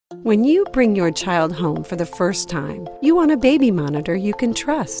When you bring your child home for the first time, you want a baby monitor you can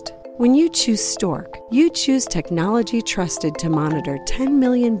trust. When you choose Stork, you choose technology trusted to monitor 10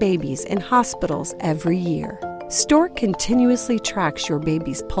 million babies in hospitals every year. Stork continuously tracks your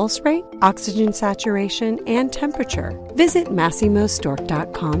baby's pulse rate, oxygen saturation, and temperature. Visit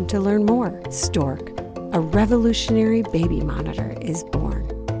MassimoStork.com to learn more. Stork, a revolutionary baby monitor, is born.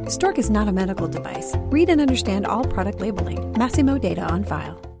 Stork is not a medical device. Read and understand all product labeling. Massimo data on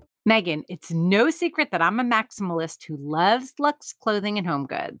file. Megan, it's no secret that I'm a maximalist who loves luxe clothing and home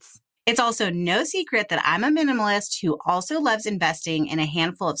goods. It's also no secret that I'm a minimalist who also loves investing in a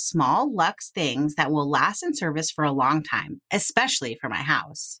handful of small luxe things that will last in service for a long time, especially for my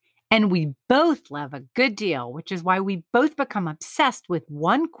house. And we both love a good deal, which is why we both become obsessed with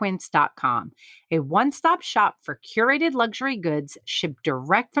onequince.com, a one-stop shop for curated luxury goods shipped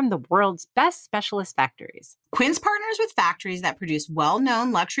direct from the world's best specialist factories. Quince partners with factories that produce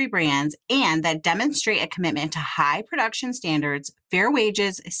well-known luxury brands and that demonstrate a commitment to high production standards, fair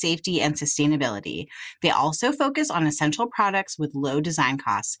wages, safety, and sustainability. They also focus on essential products with low design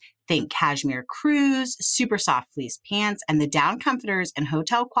costs. Think cashmere crews, super soft fleece pants, and the down comforters and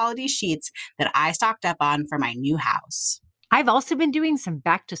hotel quality sheets that I stocked up on for my new house. I've also been doing some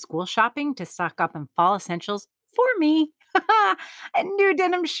back to school shopping to stock up on fall essentials for me. A new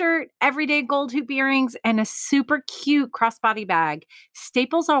denim shirt, everyday gold hoop earrings, and a super cute crossbody bag.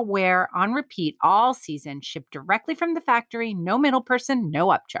 Staples I'll wear on repeat all season, shipped directly from the factory, no middle person, no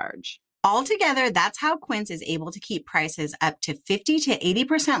upcharge. Altogether, that's how Quince is able to keep prices up to 50 to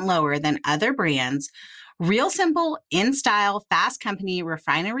 80% lower than other brands. Real Simple, In Style, Fast Company,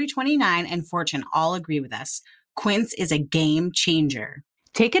 Refinery 29, and Fortune all agree with us. Quince is a game changer.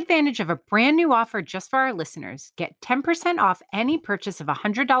 Take advantage of a brand new offer just for our listeners. Get 10% off any purchase of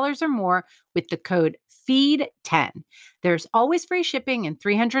 $100 or more with the code FEED10. There's always free shipping and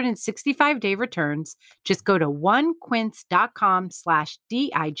 365-day returns. Just go to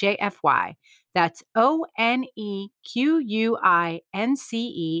onequince.com/DIJFY. That's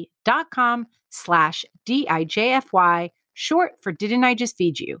ONEQUINCE.com/DIJFY, short for Didn't I Just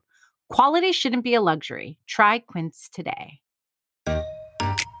Feed You? Quality shouldn't be a luxury. Try Quince today.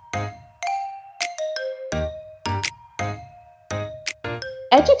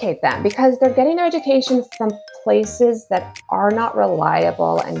 Educate them, because they're getting their education from places that are not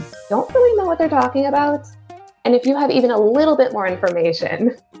reliable and don't really know what they're talking about. And if you have even a little bit more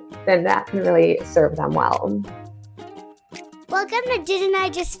information, then that can really serve them well. Welcome to Didn't I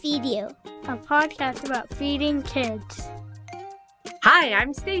Just Feed You? A podcast about feeding kids. Hi,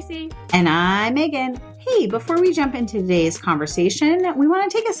 I'm Stacy. And I'm Megan. Hey, before we jump into today's conversation, we want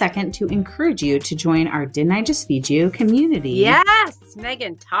to take a second to encourage you to join our Didn't I Just Feed You community. Yes,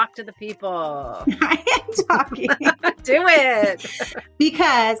 Megan, talk to the people. I am talking. Do it.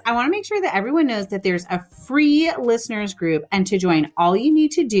 Because I want to make sure that everyone knows that there's a free listeners group, and to join, all you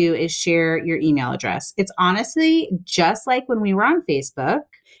need to do is share your email address. It's honestly just like when we were on Facebook.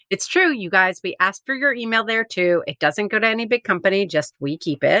 It's true, you guys. We asked for your email there too. It doesn't go to any big company, just we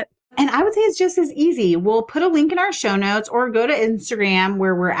keep it. And I would say it's just as easy. We'll put a link in our show notes, or go to Instagram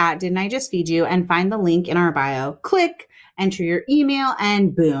where we're at Didn't I Just Feed You, and find the link in our bio. Click, enter your email,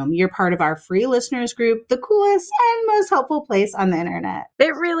 and boom, you're part of our free listeners group, the coolest and most helpful place on the internet.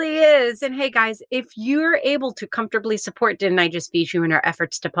 It really is. And hey, guys, if you're able to comfortably support Didn't I Just Feed You in our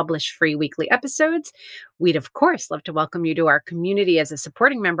efforts to publish free weekly episodes, we'd of course love to welcome you to our community as a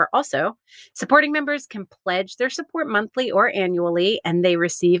supporting member. Also, supporting members can pledge their support monthly or annually, and they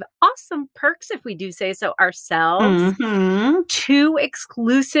receive awesome perks, if we do say so ourselves. 2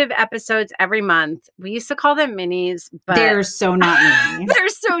 exclusive episodes every month. We used to call them minis, but they're so not mini. They're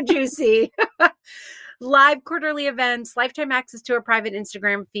so juicy. Live quarterly events, lifetime access to a private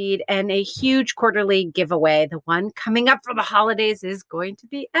Instagram feed, and a huge quarterly giveaway. The one coming up for the holidays is going to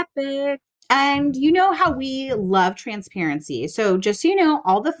be epic. And you know how we love transparency. So just so you know,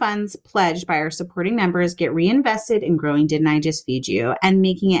 all the funds pledged by our supporting members get reinvested in growing Didn't I Just Feed You and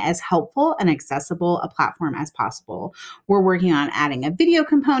making it as helpful and accessible a platform as possible. We're working on adding a video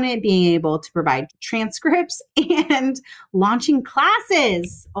component, being able to provide transcripts, and launching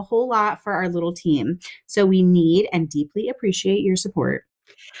classes, a whole lot for our little team. So we need and deeply appreciate your support.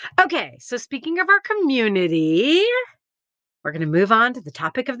 Okay, so speaking of our community, we're going to move on to the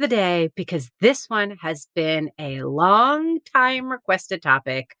topic of the day, because this one has been a long time requested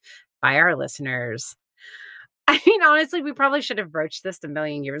topic by our listeners. I mean, honestly, we probably should have broached this a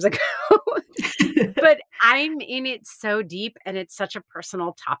million years ago, but I'm in it so deep, and it's such a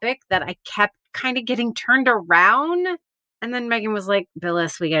personal topic that I kept kind of getting turned around. And then Megan was like,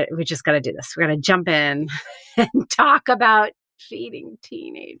 Billis, we just got to do this. We got to jump in and talk about feeding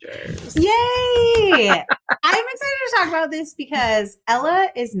teenagers. Yay! I'm excited to talk about this because Ella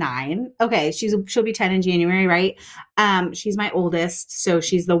is 9. Okay, she'll be 10 in January, right? She's my oldest, so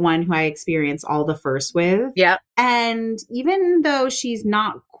she's the one who I experience all the first with. Yeah. And even though she's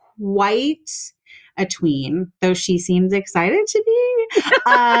not quite a tween, though she seems excited to be,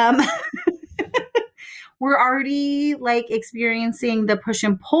 we're already like experiencing the push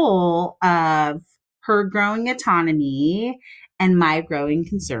and pull of her growing autonomy and my growing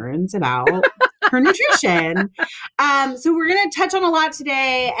concerns about her nutrition. So we're going to touch on a lot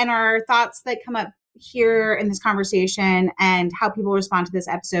today and our thoughts that come up here in this conversation and how people respond to this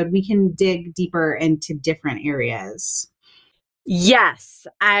episode. We can dig deeper into different areas. Yes,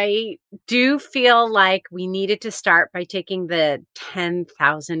 I do feel like we needed to start by taking the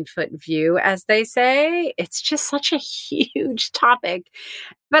 10,000 foot view, as they say. It's just such a huge topic.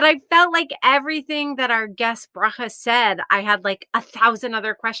 But I felt like everything that our guest Bracha said, I had like 1,000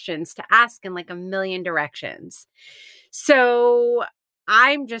 other questions to ask in like a million directions. So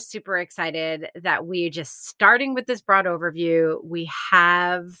I'm just super excited that we just starting with this broad overview. We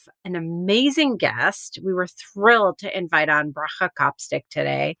have an amazing guest. We were thrilled to invite on Bracha Kopstick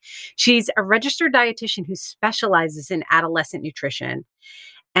today. She's a registered dietitian who specializes in adolescent nutrition.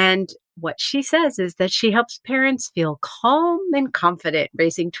 And what she says is that she helps parents feel calm and confident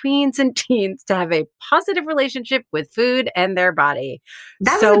raising tweens and teens to have a positive relationship with food and their body.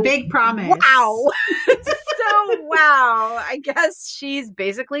 That was a big promise. Wow. Wow. I guess she's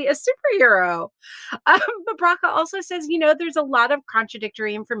basically a superhero. But Bracha also says, there's a lot of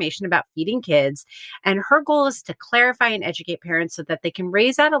contradictory information about feeding kids. And her goal is to clarify and educate parents so that they can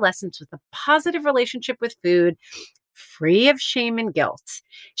raise adolescents with a positive relationship with food, free of shame and guilt.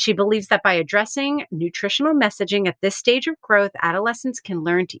 She believes that by addressing nutritional messaging at this stage of growth, adolescents can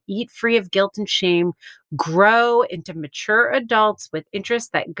learn to eat free of guilt and shame, grow into mature adults with interests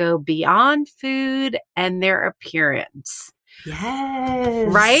that go beyond food and their appearance.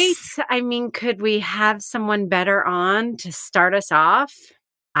 Yes. Right? I mean, could we have someone better on to start us off?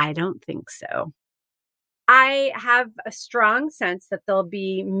 I don't think so. I have a strong sense that there'll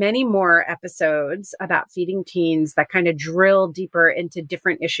be many more episodes about feeding teens that kind of drill deeper into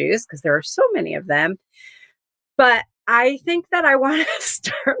different issues because there are so many of them. But I think that I want to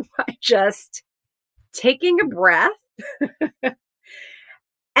start by just taking a breath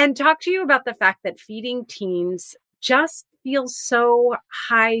and talk to you about the fact that feeding teens just feels so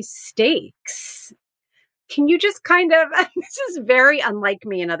high stakes. Can you just kind of, this is very unlike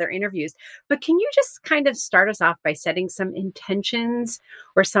me in other interviews, but can you just kind of start us off by setting some intentions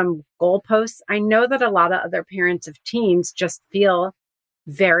or some goalposts? I know that a lot of other parents of teens just feel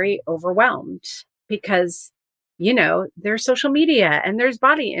very overwhelmed because, there's social media and there's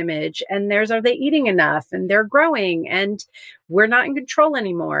body image and there's, are they eating enough and they're growing and we're not in control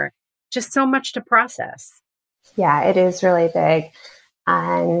anymore. Just so much to process. Yeah, it is really big.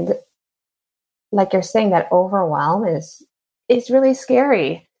 And like you're saying, that overwhelm is really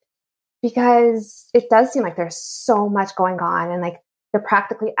scary because it does seem like there's so much going on and like they're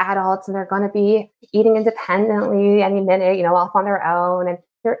practically adults and they're going to be eating independently any minute, off on their own. And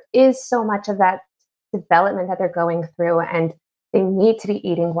there is so much of that development that they're going through and they need to be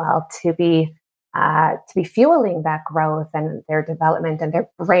eating well to be fueling that growth and their development, and their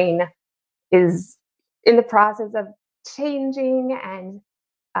brain is in the process of changing, and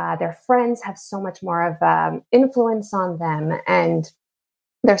their friends have so much more of influence on them, and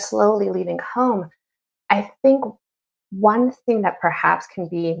they're slowly leaving home. I think one thing that perhaps can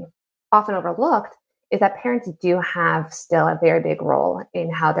be often overlooked is that parents do have still a very big role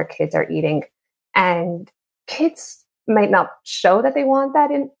in how their kids are eating, and kids might not show that they want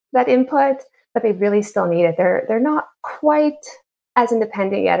that input, but they really still need it. They're not quite as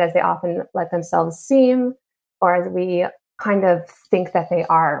independent yet as they often let themselves seem, or as we kind of think that they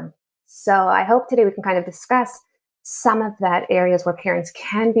are. So I hope today we can kind of discuss some of that areas where parents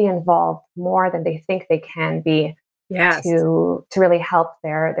can be involved more than they think they can be. Yes. To really help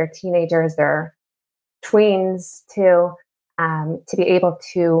their teenagers, their tweens to be able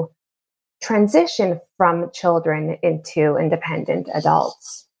to transition from children into independent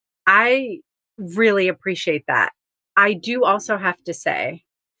adults. I really appreciate that. I do also have to say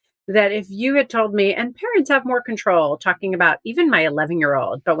that if you had told me, and parents have more control, talking about even my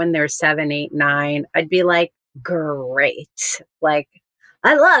 11-year-old, but when they're 7, 8, 9, I'd be like, great. Like,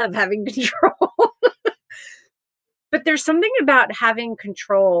 I love having control. But there's something about having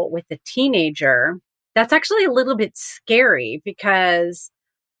control with a teenager that's actually a little bit scary because,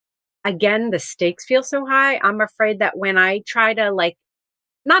 again, the stakes feel so high. I'm afraid that when I try to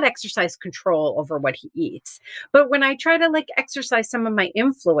not exercise control over what he eats, but when I try to like exercise some of my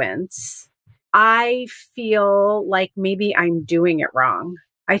influence, I feel like maybe I'm doing it wrong.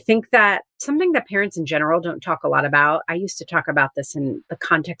 I think that something that parents in general don't talk a lot about. I used to talk about this in the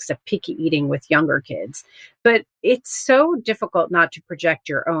context of picky eating with younger kids, but it's so difficult not to project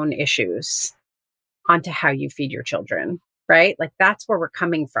your own issues onto how you feed your children, right? Like that's where we're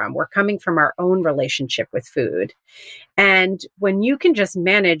coming from. We're coming from our own relationship with food. And when you can just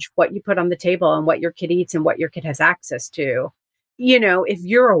manage what you put on the table and what your kid eats and what your kid has access to, if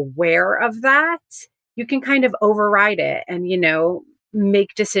you're aware of that, you can kind of override it and,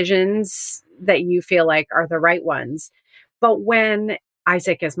 make decisions that you feel like are the right ones. But when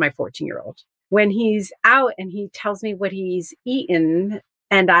Isaac is my 14-year-old, when he's out and he tells me what he's eaten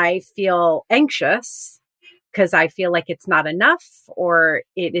and I feel anxious because I feel like it's not enough or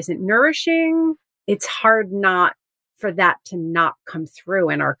it isn't nourishing, it's hard not for that to not come through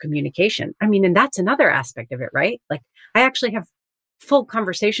in our communication. I mean, and that's another aspect of it, right? Like I actually have full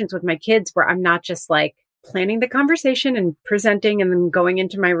conversations with my kids where I'm not just like planning the conversation and presenting and then going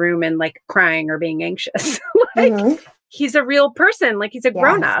into my room and like crying or being anxious. He's a real person. Like he's a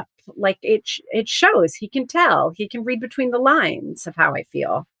grown up. Like it shows. He can tell. He can read between the lines of how I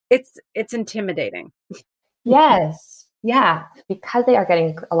feel. It's intimidating. Yes. Yeah. Because they are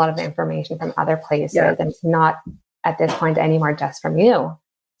getting a lot of information from other places and it's not at this point anymore just from you.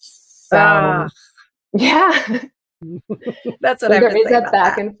 So yeah. That's what there is a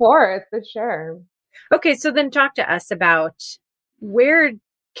back and forth for sure. Okay, so then talk to us about where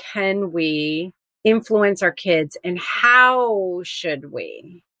can we influence our kids and how should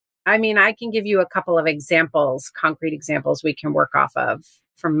we? I mean, I can give you a couple of examples, concrete examples we can work off of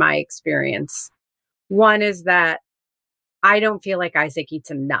from my experience. One is that I don't feel like Isaac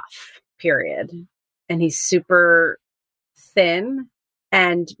eats enough, period. And he's super thin.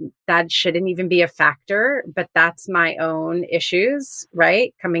 And that shouldn't even be a factor, but that's my own issues,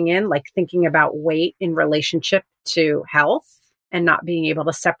 right? Coming in, like thinking about weight in relationship to health and not being able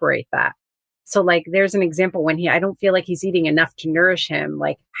to separate that. So like, there's an example when I don't feel like he's eating enough to nourish him.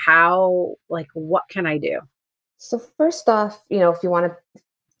 Like what can I do? So first off, if you want to,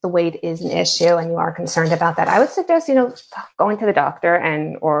 the weight is an issue and you are concerned about that, I would suggest, going to the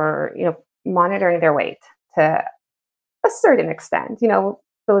doctor or monitoring their weight to a certain extent,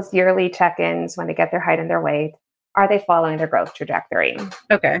 those yearly check-ins when they get their height and their weight, are they following their growth trajectory?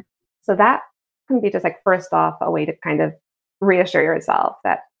 Okay. So that can be just like, first off, a way to kind of reassure yourself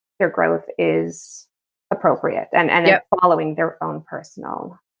that their growth is appropriate and following their own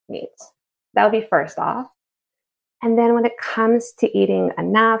personal needs. That would be first off. And then when it comes to eating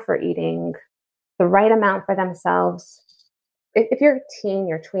enough or eating the right amount for themselves, if your teen,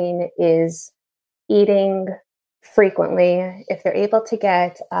 your tween is eating frequently, if they're able to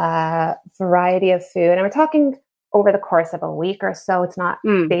get a variety of food, and we're talking over the course of a week or so, it's not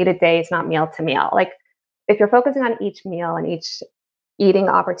day to day, it's not meal to meal. Like if you're focusing on each meal and each eating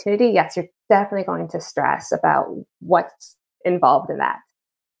opportunity, yes, you're definitely going to stress about what's involved in that.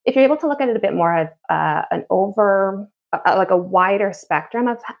 If you're able to look at it a bit more of like a wider spectrum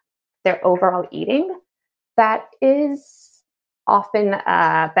of their overall eating, that is often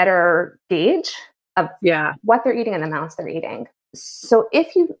a better gauge of what they're eating and the amounts they're eating. So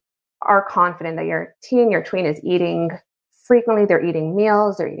if you are confident that your teen, your tween is eating frequently, they're eating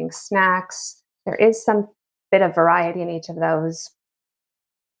meals, they're eating snacks, there is some bit of variety in each of those,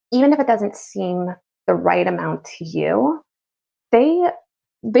 even if it doesn't seem the right amount to you, they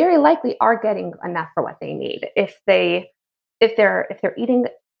very likely are getting enough for what they need. If they're eating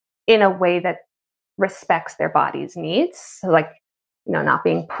in a way that respects their body's needs, so like, not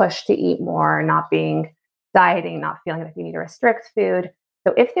being pushed to eat more, not being dieting, not feeling like you need to restrict food.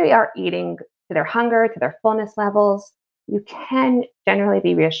 So if they are eating to their hunger, to their fullness levels, you can generally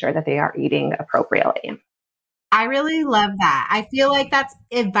be reassured that they are eating appropriately. I really love that. I feel like that's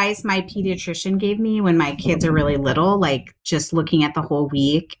advice my pediatrician gave me when my kids are really little, like just looking at the whole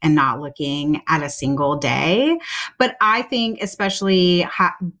week and not looking at a single day. But I think especially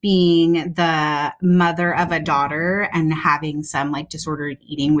being the mother of a daughter and having some like disordered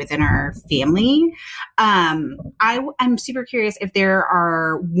eating within our family, I'm super curious if there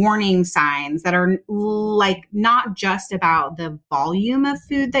are warning signs that are like not just about the volume of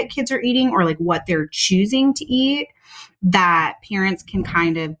food that kids are eating or like what they're choosing to eat, that parents can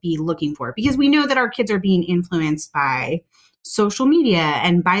kind of be looking for, because we know that our kids are being influenced by social media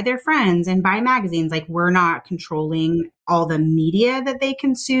and by their friends and by magazines. Like we're not controlling all the media that they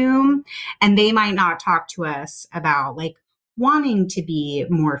consume, and they might not talk to us about like wanting to be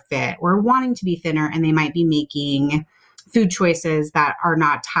more fit or wanting to be thinner, and they might be making food choices that are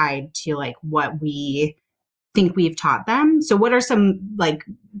not tied to like what we think we've taught them. So what are some like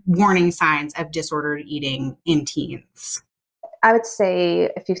warning signs of disordered eating in teens? I would say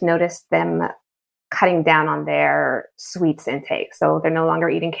if you've noticed them cutting down on their sweets intake, so they're no longer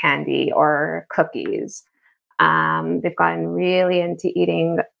eating candy or cookies. They've gotten really into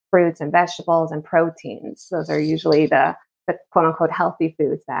eating fruits and vegetables and proteins. Those are usually the quote unquote healthy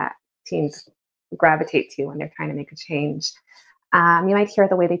foods that teens gravitate to when they're trying to make a change. You might hear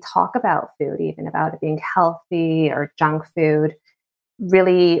the way they talk about food, even about it being healthy or junk food,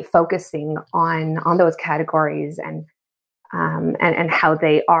 really focusing on those categories and how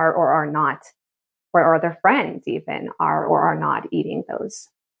they are or are not, or their friends even are or are not eating those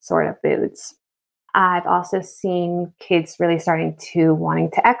sort of foods. I've also seen kids really starting to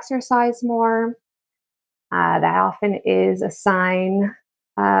wanting to exercise more. That often is a sign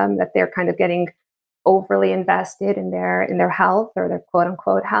that they're kind of getting overly invested in their health or their quote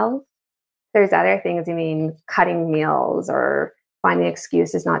unquote health. There's other things, cutting meals or finding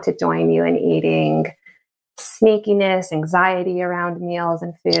excuses not to join you in eating, sneakiness, anxiety around meals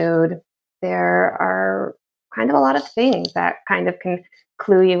and food. There are kind of a lot of things that kind of can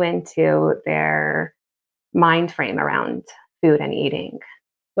clue you into their mind frame around food and eating.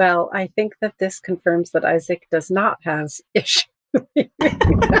 Well, I think that this confirms that Isaac does not have issues.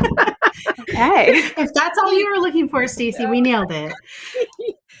 Hey, if that's all you were looking for, Stacey, we nailed it.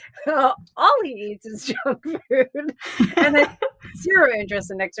 All he eats is junk food and then zero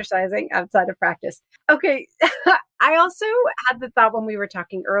interest in exercising outside of practice. Okay. I also had the thought when we were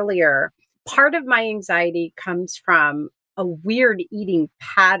talking earlier, part of my anxiety comes from a weird eating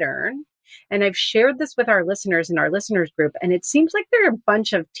pattern. And I've shared this with our listeners in our listeners group. And it seems like there are a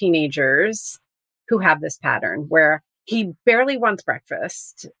bunch of teenagers who have this pattern where he barely wants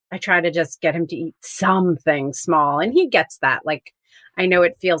breakfast. I try to just get him to eat something small and he gets that. Like, I know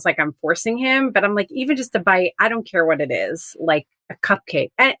it feels like I'm forcing him, but I'm like, even just a bite, I don't care what it is, like a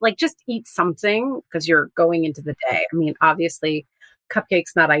cupcake, and like just eat something because you're going into the day. Obviously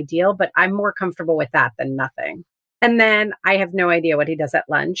cupcake's not ideal, but I'm more comfortable with that than nothing. And then I have no idea what he does at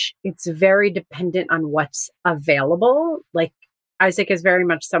lunch. It's very dependent on what's available. Like Isaac is very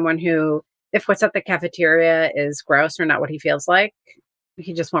much someone who, if what's at the cafeteria is gross or not what he feels like,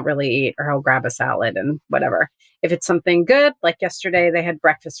 he just won't really eat, or he'll grab a salad and whatever. If it's something good, like yesterday, they had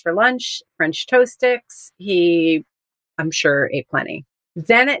breakfast for lunch, French toast sticks. He, I'm sure, ate plenty.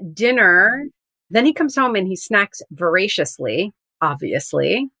 Then at dinner, then he comes home and he snacks voraciously,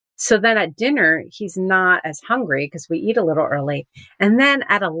 obviously. So then at dinner, he's not as hungry because we eat a little early. And then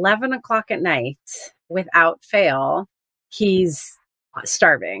at 11 o'clock at night, without fail, he's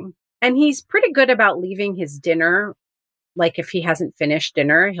starving. And he's pretty good about leaving his dinner. Like if he hasn't finished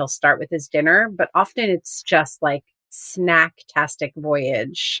dinner, he'll start with his dinner. But often it's just like snack-tastic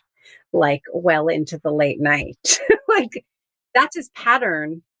voyage, like well into the late night. Like that's his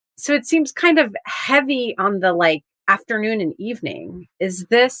pattern. So it seems kind of heavy on the like afternoon and evening. Is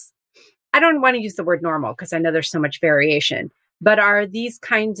this, I don't want to use the word normal because I know there's so much variation, but are these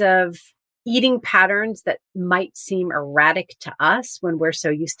kinds of eating patterns that might seem erratic to us when we're so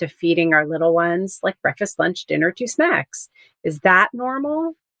used to feeding our little ones like breakfast, lunch, dinner, 2 snacks? Is that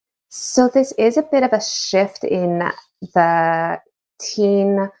normal? So this is a bit of a shift in the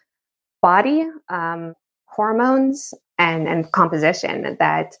teen body hormones and composition,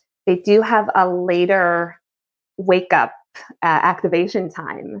 that they do have a later wake up activation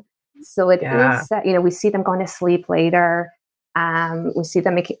time. So it is, we see them going to sleep later. We see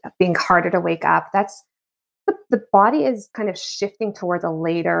them being harder to wake up. That's the body is kind of shifting towards a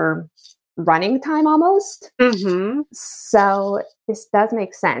later running time almost. Mm-hmm. So this does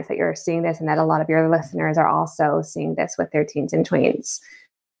make sense that you're seeing this and that a lot of your listeners are also seeing this with their teens and tweens.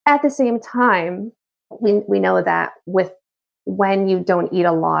 At the same time, we know that when you don't eat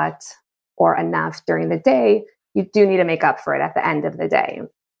a lot or enough during the day, you do need to make up for it at the end of the day.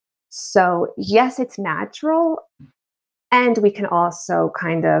 So yes, it's natural. And we can also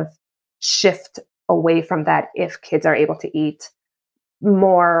kind of shift away from that if kids are able to eat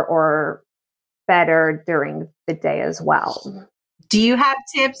more or better during the day as well. Do you have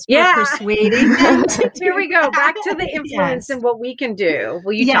tips for persuading them? Here we go. Back to the influence and what we can do.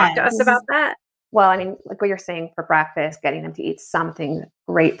 Will you talk to us about that? Well, like what you're saying for breakfast, getting them to eat something,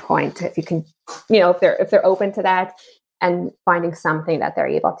 great point. If you can, if they're open to that and finding something that they're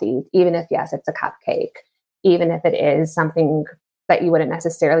able to eat, even if, yes, it's a cupcake, even if it is something that you wouldn't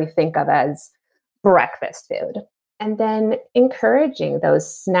necessarily think of as breakfast food. And then encouraging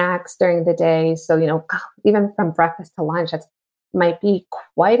those snacks during the day. So, even from breakfast to lunch, that might be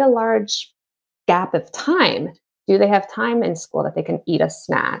quite a large gap of time. Do they have time in school that they can eat a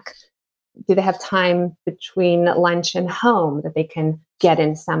snack? Do they have time between lunch and home that they can get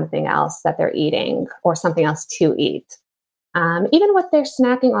in something else that they're eating or something else to eat? Even what they're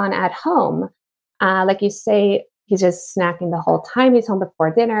snacking on at home, like you say, he's just snacking the whole time he's home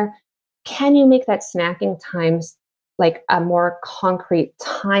before dinner. Can you make that snacking times like a more concrete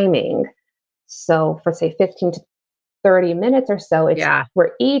timing? So for say 15 to 30 minutes or so,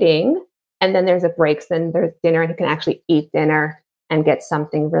 we're eating and then there's a break, then there's dinner and you can actually eat dinner and get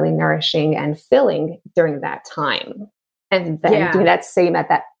something really nourishing and filling during that time. And then do that same at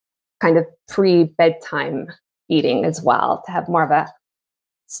that kind of pre-bedtime eating as well, to have more of a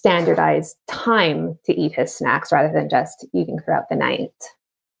standardized time to eat his snacks rather than just eating throughout the night.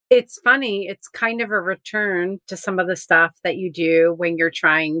 It's funny. It's kind of a return to some of the stuff that you do when you're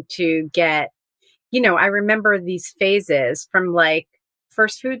trying to get, I remember these phases from like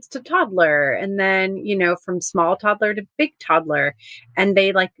first foods to toddler, and then, from small toddler to big toddler, and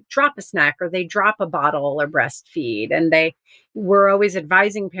they like drop a snack or they drop a bottle or breastfeed. And they were always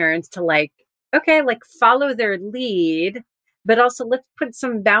advising parents to like, okay, like follow their lead, but also let's put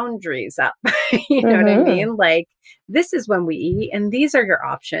some boundaries up. You know what I mean? Like, this is when we eat and these are your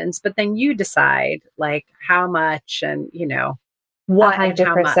options, but then you decide like how much and, what 100%. And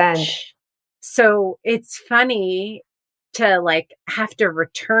how much. So it's funny to like have to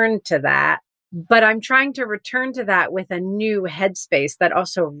return to that, but I'm trying to return to that with a new headspace that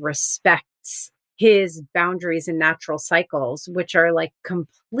also respects his boundaries and natural cycles, which are like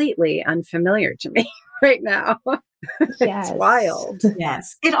completely unfamiliar to me right now. It's wild.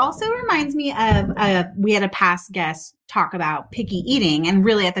 Yes. It also reminds me of, we had a past guest talk about picky eating. And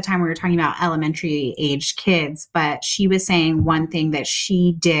really at the time we were talking about elementary aged kids, but she was saying one thing that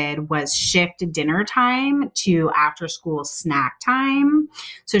she did was shift dinner time to after school snack time.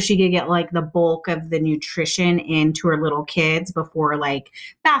 So she could get like the bulk of the nutrition into her little kids before like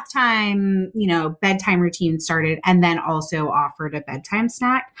bath time, bedtime routine started, and then also offered a bedtime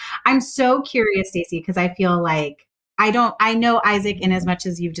snack. I'm so curious, Stacey, because I feel like I know Isaac in as much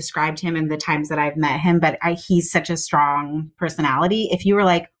as you've described him and the times that I've met him, but he's such a strong personality. If you were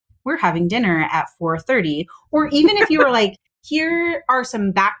like, we're having dinner at 4:30, or even if you were like, here are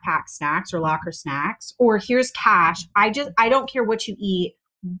some backpack snacks or locker snacks, or here's cash. I don't care what you eat.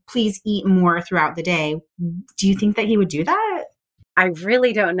 Please eat more throughout the day. Do you think that he would do that? I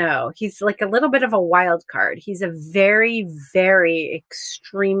really don't know. He's like a little bit of a wild card. He's a very, very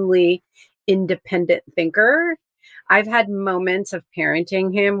extremely independent thinker. I've had moments of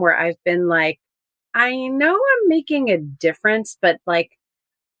parenting him where I've been like, I know I'm making a difference, but like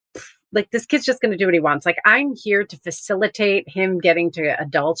this kid's just going to do what he wants. Like, I'm here to facilitate him getting to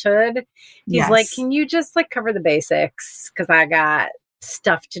adulthood. He's like, can you just like cover the basics? Because I got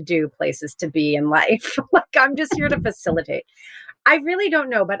stuff to do, places to be in life. Like, I'm just here to facilitate. I really don't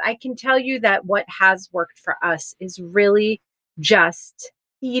know, but I can tell you that what has worked for us is really just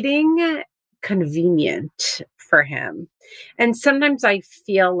eating convenient for him. And sometimes I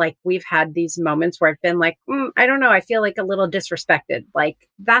feel like we've had these moments where I've been like, I don't know, I feel like a little disrespected. Like,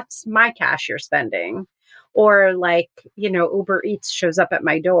 that's my cash you're spending. Or like, Uber Eats shows up at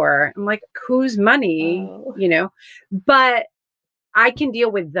my door. I'm like, whose money, But I can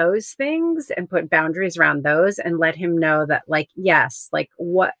deal with those things and put boundaries around those and let him know that like, yes, like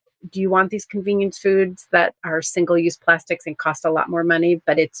what, do you want these convenience foods that are single-use plastics and cost a lot more money,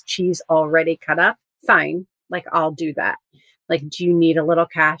 but it's cheese already cut up? Fine. Like, I'll do that. Like, do you need a little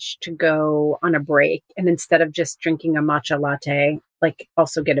cash to go on a break? And instead of just drinking a matcha latte, like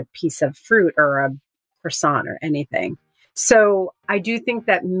also get a piece of fruit or a croissant or anything. So I do think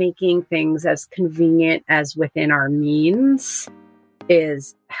that making things as convenient as within our means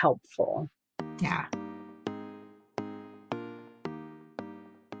is helpful. Yeah.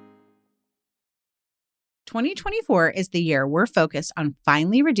 "2024 is the year we're focused on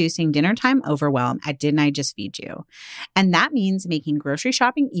finally reducing dinner time overwhelm at Didn't I Just Feed You? And that means making grocery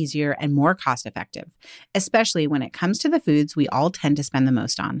shopping easier and more cost-effective, especially when it comes to the foods we all tend to spend the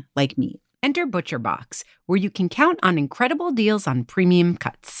most on, like meat. Enter ButcherBox, where you can count on incredible deals on premium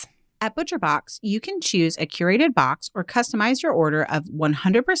cuts. At ButcherBox, you can choose a curated box or customize your order of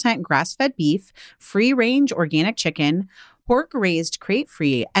 100% grass-fed beef, free-range organic chicken, pork-raised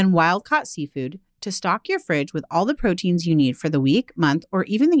crate-free, and wild-caught seafood to stock your fridge with all the proteins you need for the week, month, or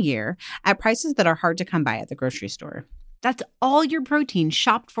even the year at prices that are hard to come by at the grocery store. That's all your protein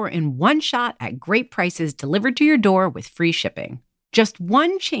shopped for in one shot at great prices delivered to your door with free shipping. Just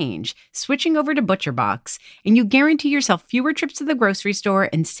one change, switching over to ButcherBox, and you guarantee yourself fewer trips to the grocery store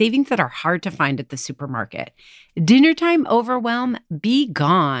and savings that are hard to find at the supermarket. Dinner time overwhelm, be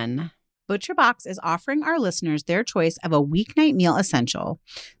gone. ButcherBox is offering our listeners their choice of a weeknight meal essential: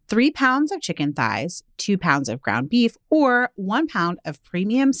 3 pounds of chicken thighs, 2 pounds of ground beef, or 1 pound of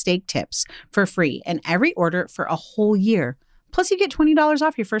premium steak tips for free in every order for a whole year. Plus, you get $20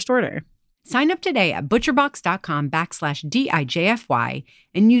 off your first order. Sign up today at butcherbox.com/DIJFY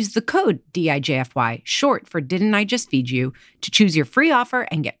and use the code DIJFY, short for Didn't I Just Feed You, to choose your free offer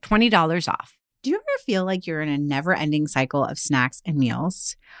and get $20 off. Do you ever feel like you're in a never-ending cycle of snacks and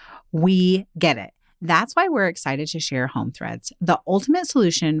meals? We get it. That's why we're excited to share Home Threads, the ultimate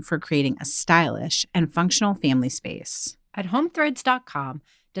solution for creating a stylish and functional family space. At homethreads.com,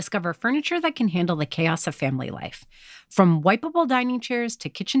 discover furniture that can handle the chaos of family life. From wipeable dining chairs to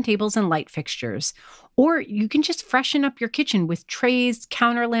kitchen tables and light fixtures. Or you can just freshen up your kitchen with trays,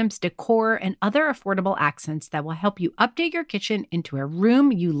 counter lamps, decor, and other affordable accents that will help you update your kitchen into a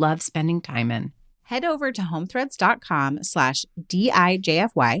room you love spending time in. Head over to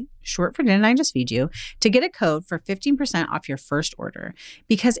homethreads.com/DIJFY, short for Didn't I Just Feed You, to get a code for 15% off your first order.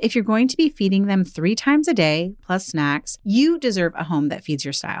 Because if you're going to be feeding them 3 times a day, plus snacks, you deserve a home that feeds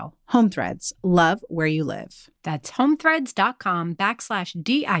your style. Home Threads, love where you live. That's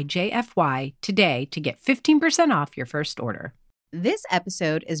homethreads.com/DIJFY today to get 15% off your first order. This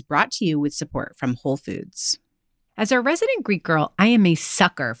episode is brought to you with support from Whole Foods. As a resident Greek girl, I am a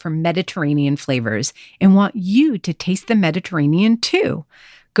sucker for Mediterranean flavors and want you to taste the Mediterranean too.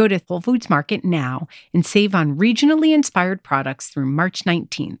 Go to Whole Foods Market now and save on regionally inspired products through March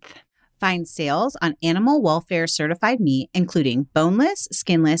 19th. Find sales on animal welfare certified meat, including boneless,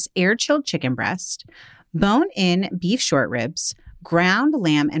 skinless, air-chilled chicken breast, bone-in beef short ribs, ground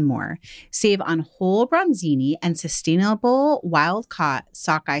lamb, and more. Save on whole bronzini and sustainable wild-caught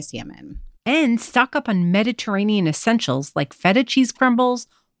sockeye salmon. And stock up on Mediterranean essentials like feta cheese crumbles,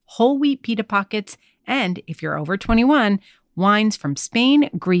 whole wheat pita pockets, and, if you're over 21, wines from Spain,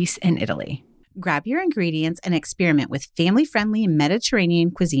 Greece, and Italy. Grab your ingredients and experiment with family-friendly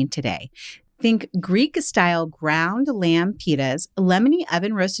Mediterranean cuisine today. Think Greek-style ground lamb pitas, lemony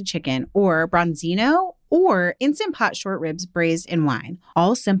oven-roasted chicken, or bronzino, or instant pot short ribs braised in wine.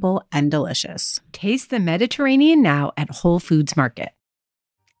 All simple and delicious. Taste the Mediterranean now at Whole Foods Market.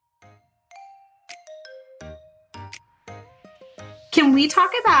 Can we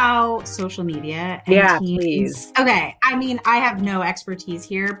talk about social media? Yeah, teens? please. Okay. I mean, I have no expertise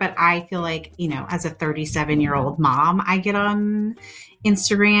here, but I feel like, as a 37-year-old mom, I get on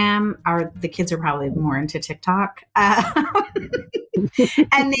Instagram. The kids are probably more into TikTok. And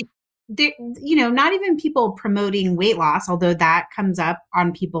they, not even people promoting weight loss, although that comes up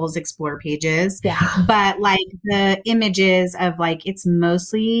on people's explore pages. Yeah. But like the images of like, it's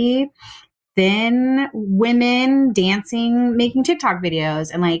mostly thin women dancing, making TikTok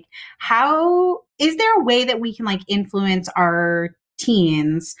videos. And like, how is there a way that we can like influence our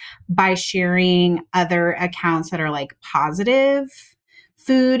teens by sharing other accounts that are like positive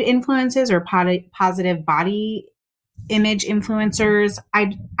food influences or positive body image influencers?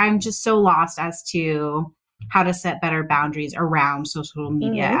 I'm just so lost as to how to set better boundaries around social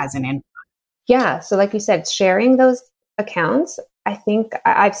media as an influencer. Yeah. So like you said, sharing those accounts, I think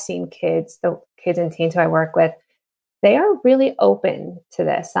I've seen the kids and teens who I work with, they are really open to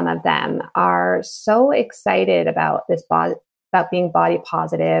this. Some of them are so excited about this about being body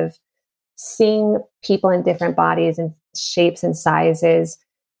positive, seeing people in different bodies and shapes and sizes.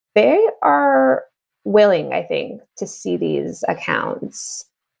 They are willing, I think, to see these accounts.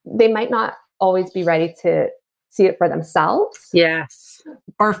 They might not always be ready to see it for themselves. Yes.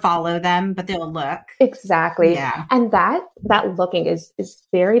 Or follow them, but they'll look. Exactly. Yeah. And that looking is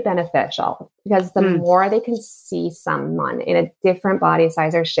very beneficial because the more they can see someone in a different body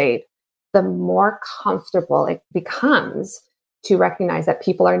size or shape, the more comfortable it becomes to recognize that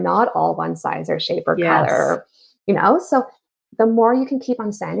people are not all one size or shape or color, so the more you can keep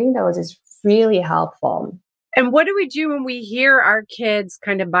on sending those is really helpful. And what do we do when we hear our kids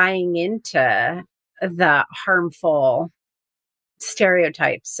kind of buying into the harmful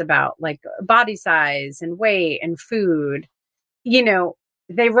stereotypes about like body size and weight and food?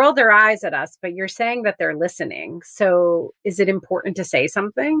 They roll their eyes at us, but you're saying that they're listening. So is it important to say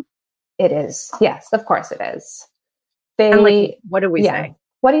something? It is. Yes, of course it is. What do we say?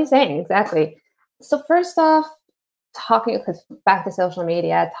 What are you saying? Exactly. So first off, back to social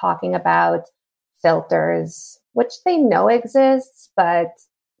media, talking about filters, which they know exists, but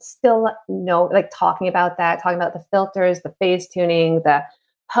still talking about the filters, the face tuning, the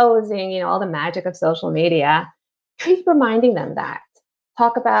posing, all the magic of social media. Keep reminding them that.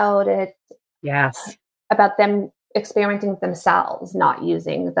 Talk about it. Yes. About them experimenting with themselves, not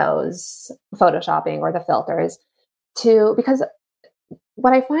using those photoshopping or the filters because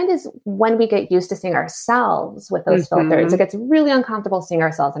what I find is when we get used to seeing ourselves with those filters, it gets really uncomfortable seeing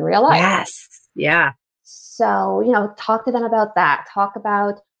ourselves in real life. Yes. Yeah. So, talk to them about that. Talk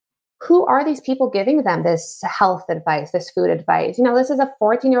about who are these people giving them this health advice, this food advice. This is a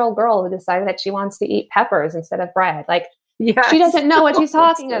 14-year-old girl who decided that she wants to eat peppers instead of bread. Like, yes. She doesn't know what she's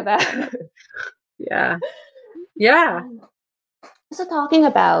talking about. Yeah. Yeah. So talking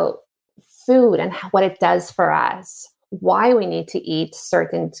about food and what it does for us, why we need to eat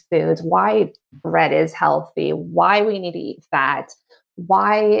certain foods, why bread is healthy, why we need to eat fat,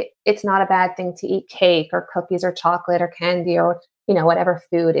 why it's not a bad thing to eat cake or cookies or chocolate or candy or, whatever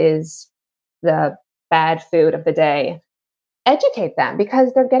food is the bad food of the day. Educate them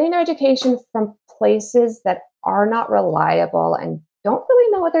because they're getting their education from places that are not reliable and don't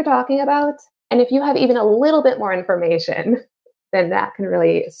really know what they're talking about. And if you have even a little bit more information, then that can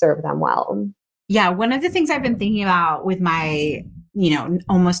really serve them well. Yeah. One of the things I've been thinking about with my,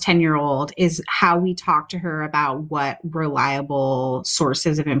 almost 10-year-old is how we talk to her about what reliable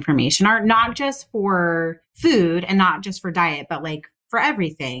sources of information are, not just for food and not just for diet, but like for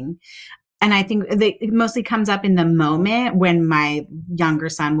everything. And I think it mostly comes up in the moment when my younger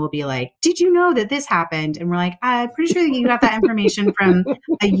son will be like, did you know that this happened? And we're like, I'm pretty sure that you got that information from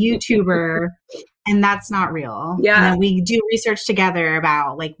a YouTuber and that's not real. Yeah. And then we do research together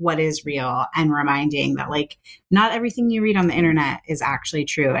about like what is real and reminding that like not everything you read on the internet is actually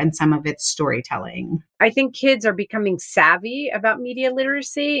true. And some of it's storytelling. I think kids are becoming savvy about media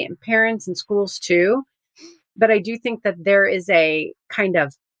literacy and parents and schools too. But I do think that there is a kind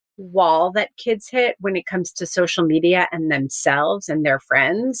of wall that kids hit when it comes to social media and themselves and their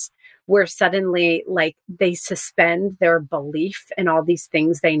friends, where suddenly like they suspend their belief in all these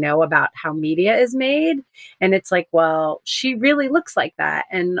things they know about how media is made. And it's like, well, she really looks like that.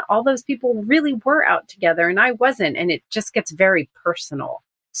 And all those people really were out together and I wasn't. And it just gets very personal.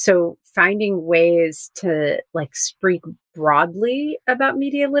 So finding ways to like speak broadly about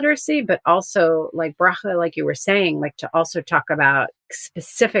media literacy, but also like Bracha, like you were saying, like to also talk about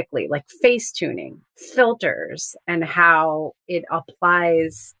specifically like face tuning, filters, and how it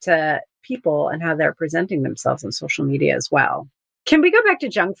applies to people and how they're presenting themselves on social media as well. Can we go back to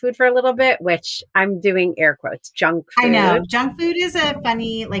junk food for a little bit, which I'm doing air quotes, junk food? I know. Junk food is a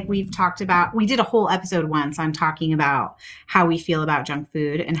funny, like we've talked about, we did a whole episode once on talking about how we feel about junk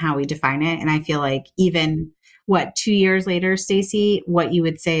food and how we define it. And I feel like even 2 years later, Stacey, what you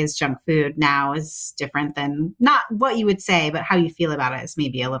would say is junk food now is different than not what you would say, but how you feel about it is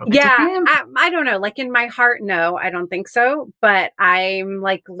maybe a little bit different. I don't know. Like in my heart, no, I don't think so. But I'm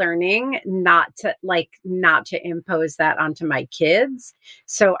like learning not to impose that onto my kids.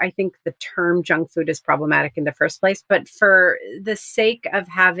 So I think the term junk food is problematic in the first place. But for the sake of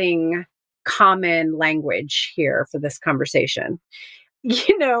having common language here for this conversation,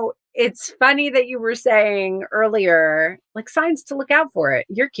 it's funny that you were saying earlier, like signs to look out for it.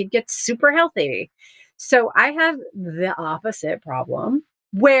 Your kid gets super healthy. So I have the opposite problem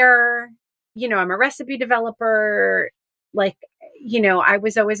where, I'm a recipe developer. Like, I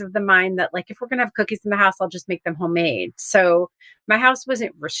was always of the mind that like, if we're going to have cookies in the house, I'll just make them homemade. So my house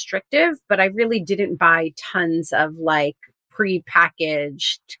wasn't restrictive, but I really didn't buy tons of like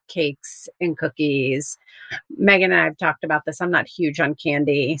pre-packaged cakes and cookies. Megan and I have talked about this. I'm not huge on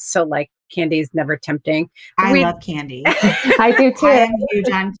candy. So like candy is never tempting. I love candy. I do too. I am huge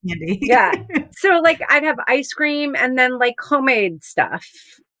on candy. Yeah. So like I'd have ice cream and then like homemade stuff,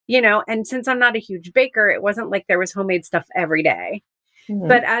 and since I'm not a huge baker, it wasn't like there was homemade stuff every day. Mm-hmm.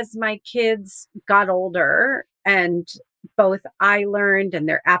 But as my kids got older and both I learned and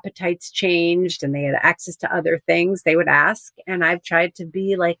their appetites changed and they had access to other things, they would ask. And I've tried to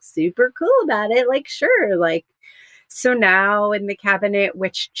be like super cool about it. Like, sure. Like, so now in the cabinet,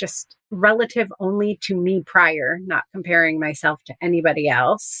 which just relative only to me prior, not comparing myself to anybody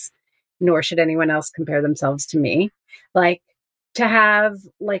else, nor should anyone else compare themselves to me. Like to have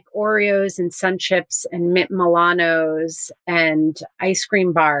like Oreos and Sun Chips and Mint Milanos and ice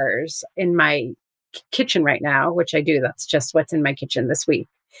cream bars in my kitchen right now, which I do. That's just what's in my kitchen this week.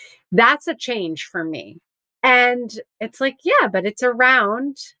 That's a change for me. And it's like, yeah, but it's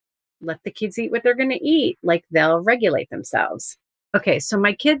around, let the kids eat what they're going to eat. Like they'll regulate themselves. Okay. So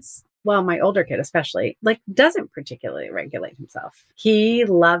my kids, well, my older kid especially, like doesn't particularly regulate himself. He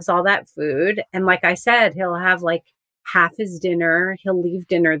loves all that food. And like I said, he'll have like half his dinner. He'll leave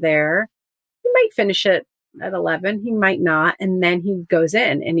dinner there. He might finish it at 11, he might not. And then he goes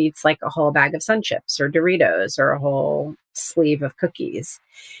in and eats like a whole bag of Sun Chips or Doritos or a whole sleeve of cookies.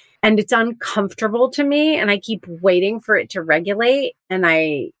 And it's uncomfortable to me, and I keep waiting for it to regulate, and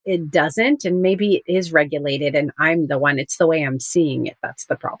it doesn't. And maybe it is regulated and I'm the one, it's the way I'm seeing it. That's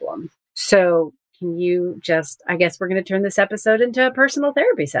the problem. So can you just, I guess we're going to turn this episode into a personal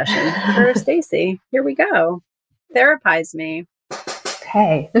therapy session for Stacy. Here we go. Therapize me.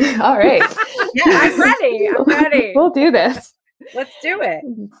 Okay. All right. Yeah, I'm ready. We'll do this. Let's do it.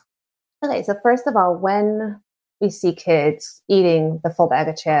 Okay. So first of all, when we see kids eating the full bag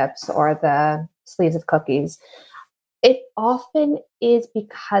of chips or the sleeves of cookies, it often is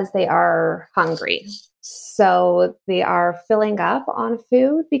because they are hungry. So they are filling up on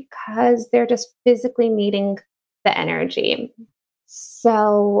food because they're just physically needing the energy.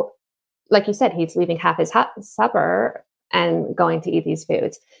 So, like you said, he's leaving half his supper and going to eat these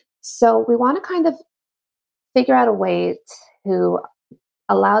foods. So we want to kind of figure out a way to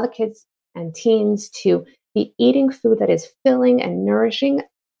allow the kids and teens to be eating food that is filling and nourishing,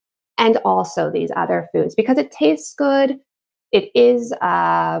 and also these other foods because it tastes good. It is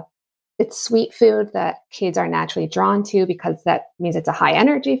it's sweet food that kids are naturally drawn to because that means it's a high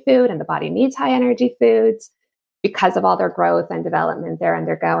energy food and the body needs high energy foods because of all their growth and development they're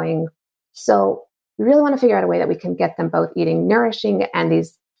undergoing. So we really want to figure out a way that we can get them both eating nourishing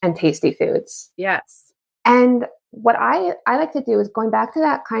and tasty foods. Yes. And what I like to do is going back to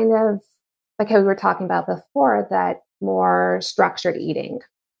that kind of like how we were talking about before, that more structured eating.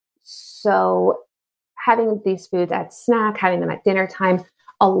 So having these foods at snack, having them at dinner time,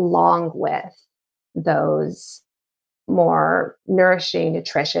 along with those more nourishing,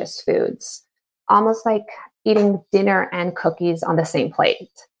 nutritious foods, almost like eating dinner and cookies on the same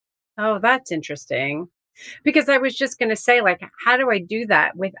plate. Oh, that's interesting. Because I was just going to say, like, how do I do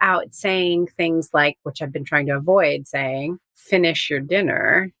that without saying things like, which I've been trying to avoid saying, finish your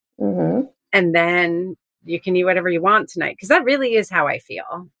dinner. Mm-hmm. And then you can eat whatever you want tonight. Because that really is how I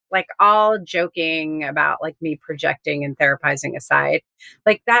feel. Like, all joking about like me projecting and therapizing aside,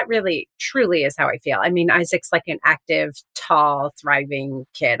 like that really truly is how I feel. I mean, Isaac's like an active, tall, thriving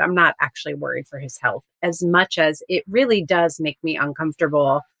kid. I'm not actually worried for his health as much as it really does make me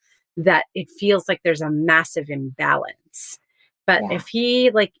uncomfortable that it feels like there's a massive imbalance. But if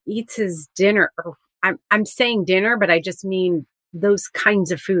he like eats his dinner, or I'm saying dinner, but I just mean those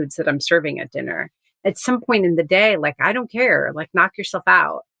kinds of foods that I'm serving at dinner. At some point in the day, like, I don't care, like, knock yourself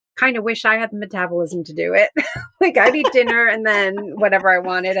out. Kind of wish I had the metabolism to do it. Like, I'd eat dinner and then whatever I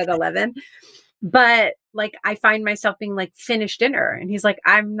wanted at 11. But like, I find myself being like, finish dinner. And he's like,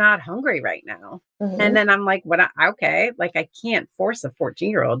 I'm not hungry right now. Mm-hmm. And then I'm like, okay, like I can't force a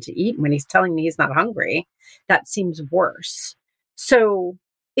 14-year-old to eat when he's telling me he's not hungry. That seems worse. So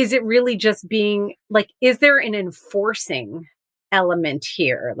is it really just being like, is there an enforcing element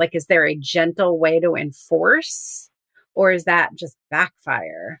here? Like, is there a gentle way to enforce, or is that just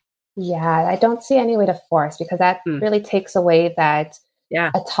backfire? Yeah, I don't see any way to force because that really takes away that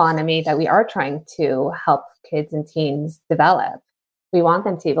autonomy that we are trying to help kids and teens develop. We want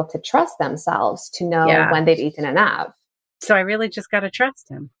them to be able to trust themselves to know when they've eaten enough. So I really just got to trust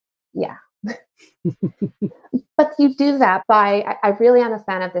him. Yeah. But you do that by, I really am a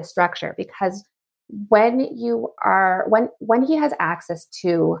fan of this structure because when he has access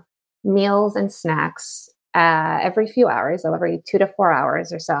to meals and snacks every few hours, so every 2 to 4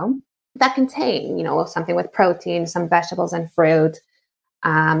 hours or so, that contain, something with protein, some vegetables and fruit,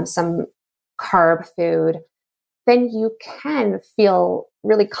 some carb food, then you can feel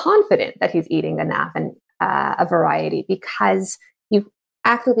really confident that he's eating enough and a variety because you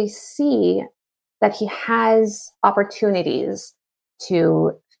actively see that he has opportunities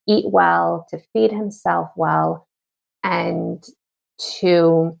to eat well, to feed himself well, and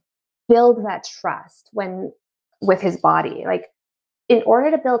to build that trust with his body. Like, in order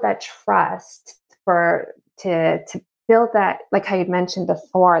to build that trust, to build that, like how you mentioned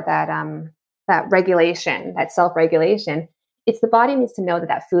before, that regulation, that self-regulation, it's the body needs to know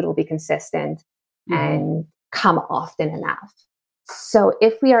that food will be consistent and come often enough. So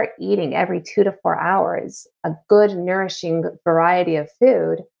if we are eating every 2 to 4 hours, a good nourishing variety of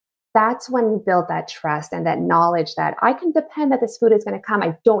food, that's when you build that trust and that knowledge that I can depend that this food is going to come.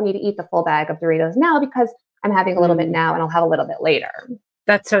 I don't need to eat the full bag of Doritos now because I'm having a little bit now and I'll have a little bit later.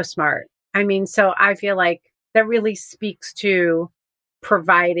 That's so smart. I mean, so I feel like that really speaks to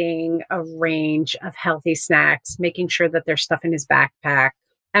providing a range of healthy snacks, making sure that there's stuff in his backpack,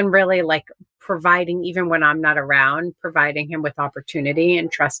 and really like providing, even when I'm not around, providing him with opportunity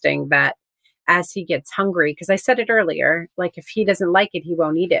and trusting that as he gets hungry, because I said it earlier, like if he doesn't like it, he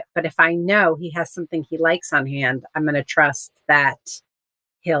won't eat it. But if I know he has something he likes on hand, I'm going to trust that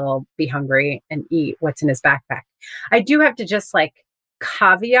he'll be hungry and eat what's in his backpack. I do have to just like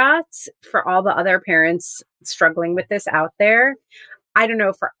caveats for all the other parents struggling with this out there. I don't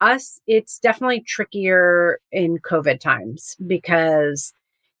know, for us, it's definitely trickier in COVID times because,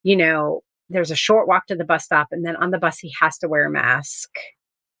 there's a short walk to the bus stop, and then on the bus, he has to wear a mask.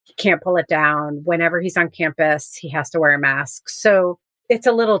 He can't pull it down. Whenever he's on campus, he has to wear a mask. So it's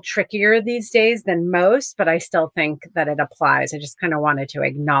a little trickier these days than most, but I still think that it applies. I just kind of wanted to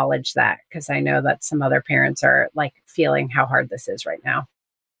acknowledge that because I know that some other parents are like feeling how hard this is right now.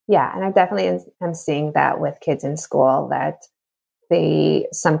 Yeah. And I definitely am seeing that with kids in school, that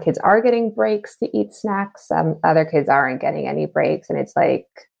some kids are getting breaks to eat snacks. Some other kids aren't getting any breaks. And it's like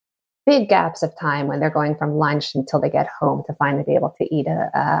big gaps of time when they're going from lunch until they get home to finally be able to eat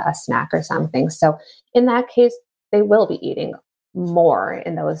a snack or something. So in that case, they will be eating more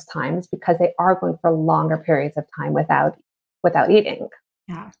in those times because they are going for longer periods of time without eating.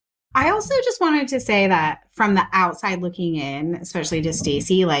 Yeah. I also just wanted to say that from the outside looking in, especially to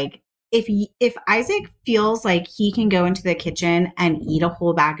Stacy, like if Isaac feels like he can go into the kitchen and eat a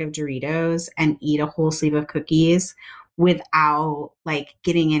whole bag of Doritos and eat a whole sleeve of cookies without like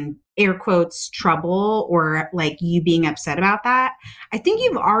getting in air quotes trouble or like you being upset about that, I think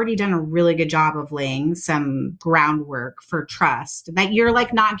you've already done a really good job of laying some groundwork for trust that you're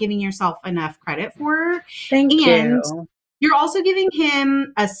like not giving yourself enough credit for. Thank you. You're also giving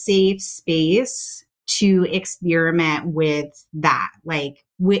him a safe space to experiment with that, like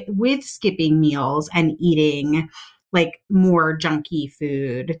with skipping meals and eating like more junky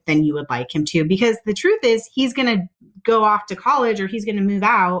food than you would like him to. Because the truth is he's going to go off to college or he's going to move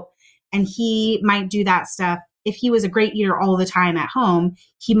out and he might do that stuff. If he was a great eater all the time at home,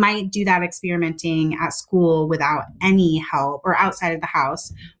 he might do that experimenting at school without any help or outside of the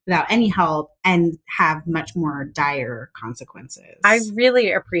house without any help and have much more dire consequences. I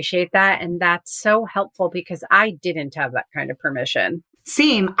really appreciate that. And that's so helpful because I didn't have that kind of permission.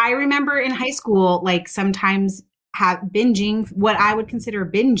 Same. I remember in high school, like sometimes have binging, what I would consider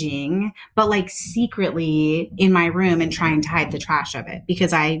binging, but like secretly in my room and trying to hide the trash of it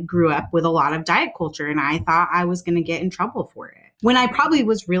because I grew up with a lot of diet culture and I thought I was going to get in trouble for it when I probably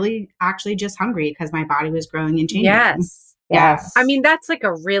was really actually just hungry because my body was growing and changing. Yes. Yes. I mean, that's like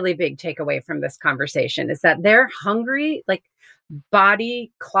a really big takeaway from this conversation is that they're hungry, like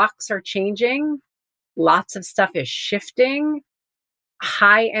body clocks are changing. Lots of stuff is shifting.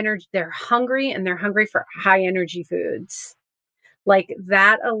 High energy, they're hungry and they're hungry for high energy foods. Like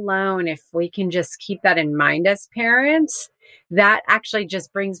that alone, if we can just keep that in mind as parents, that actually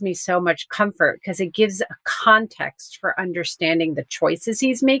just brings me so much comfort because it gives a context for understanding the choices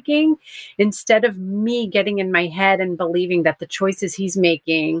he's making instead of me getting in my head and believing that the choices he's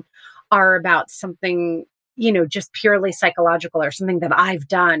making are about something, just purely psychological or something that I've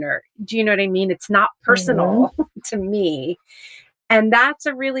done, or do you know what I mean? It's not personal to me. And that's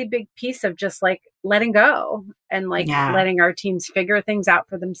a really big piece of just like letting go and like letting our teams figure things out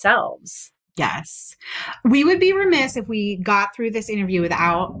for themselves. Yes. We would be remiss if we got through this interview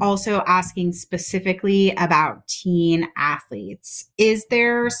without also asking specifically about teen athletes. Is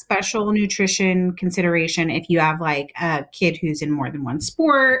there special nutrition consideration if you have like a kid who's in more than one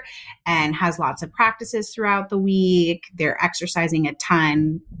sport and has lots of practices throughout the week? They're exercising a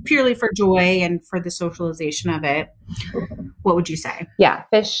ton purely for joy and for the socialization of it. What would you say? Yeah,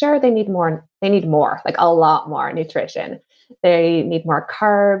 for sure. They need more, like a lot more nutrition. They need more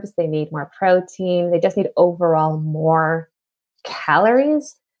carbs. They need more protein. They just need overall more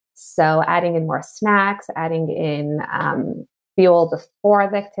calories. So adding in more snacks, adding in fuel before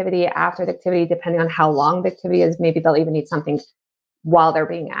the activity, after the activity, depending on how long the activity is, maybe they'll even need something while they're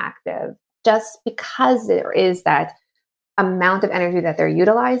being active. Just because there is that amount of energy that they're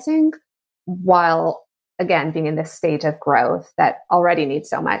utilizing while, again, being in this stage of growth that already needs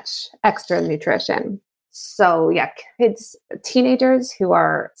so much extra nutrition. So yeah, teenagers who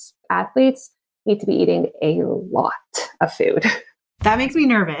are athletes need to be eating a lot of food. That makes me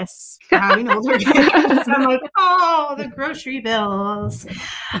nervous for having older kids. I'm like, oh, the grocery bills.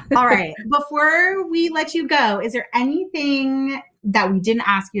 All right. Before we let you go, is there anything that we didn't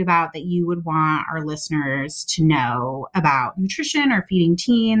ask you about that you would want our listeners to know about nutrition or feeding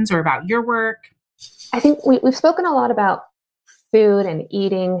teens or about your work? I think we've spoken a lot about food and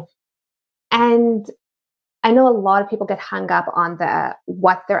eating, and I know a lot of people get hung up on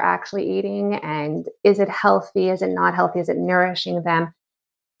what they're actually eating and is it healthy? Is it not healthy? Is it nourishing them?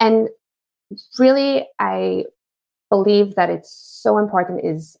 And really, I believe that it's so important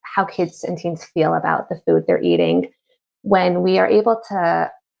is how kids and teens feel about the food they're eating. When we are able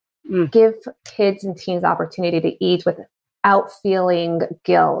to give kids and teens opportunity to eat without feeling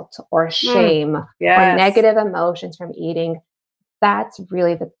guilt or shame or negative emotions from eating, that's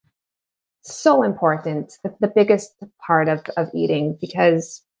really so important, the biggest part of eating,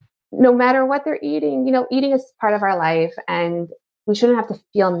 because no matter what they're eating, eating is part of our life, and we shouldn't have to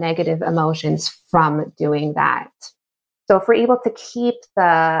feel negative emotions from doing that. So if we're able to keep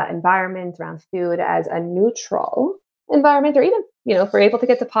the environment around food as a neutral environment, or even, if we're able to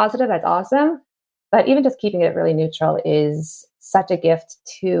get to positive, that's awesome. But even just keeping it really neutral is such a gift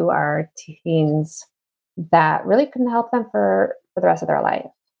to our teens that really can help them for the rest of their life.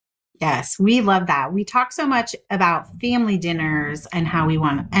 Yes, we love that. We talk so much about family dinners and how we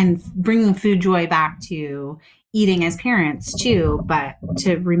want, and bringing food joy back to eating as parents too, but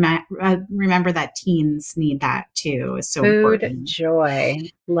to remember that teens need that too is so important. Food joy.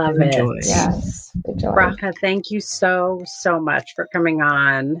 Love Food it. joy. Yes, food joy. Bracha, thank you so much for coming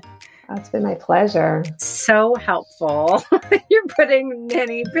on. It's been my pleasure. So helpful. You're putting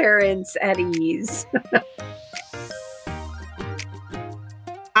many parents at ease.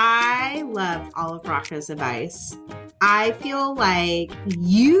 I loved all of Bracha's advice. I feel like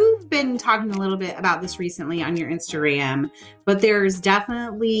you've been talking a little bit about this recently on your Instagram, but there's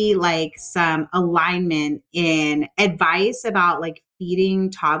definitely like some alignment in advice about like feeding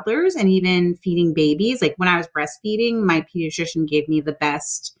toddlers and even feeding babies. Like when I was breastfeeding, my pediatrician gave me the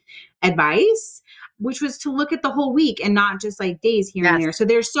best advice, which was to look at the whole week and not just like days here and there. So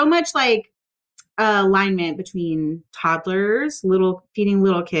there's so much like alignment between toddlers, feeding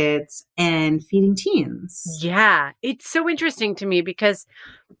little kids, and feeding teens. Yeah, it's so interesting to me because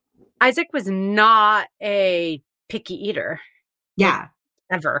Isaac was not a picky eater. Yeah.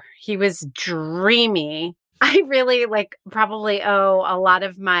 Ever. He was dreamy. I really probably owe a lot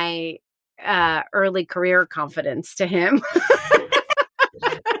of my early career confidence to him.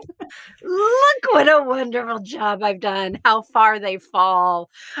 Look what a wonderful job I've done. How far they fall.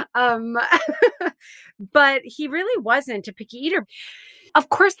 But he really wasn't a picky eater. Of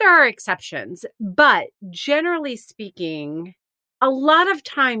course, there are exceptions, but generally speaking, a lot of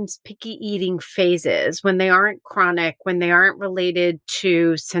times picky eating phases, when they aren't chronic, when they aren't related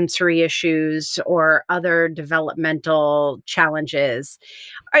to sensory issues or other developmental challenges,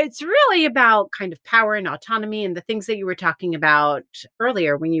 it's really about kind of power and autonomy and the things that you were talking about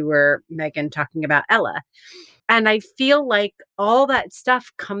earlier when you were, Megan, talking about Ella. And I feel like all that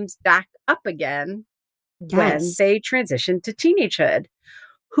stuff comes back up again when they transition to teenagehood.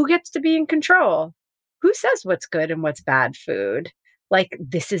 Who gets to be in control? Who says what's good and what's bad food? Like,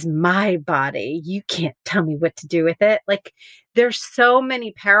 this is my body. You can't tell me what to do with it. Like, there's so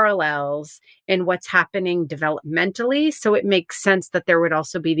many parallels in what's happening developmentally. So it makes sense that there would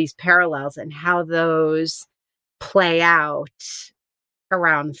also be these parallels in how those play out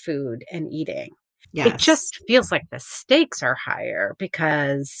around food and eating. Yes. It just feels like the stakes are higher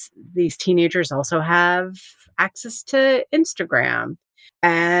because these teenagers also have access to Instagram.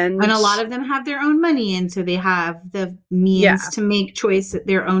 And a lot of them have their own money. And so they have the means to make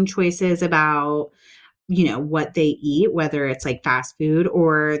their own choices about, what they eat, whether it's like fast food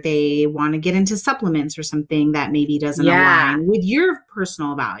or they want to get into supplements or something that maybe doesn't align with your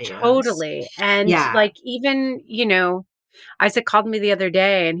personal values. Totally. And even, Isaac called me the other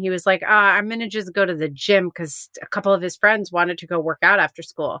day and he was like, I'm going to just go to the gym because a couple of his friends wanted to go work out after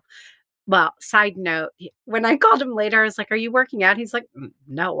school. Well, side note, when I called him later, I was like, are you working out? He's like,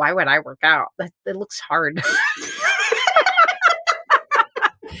 no, why would I work out? It looks hard. He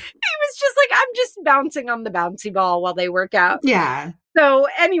was just like, I'm just bouncing on the bouncy ball while they work out. Yeah. So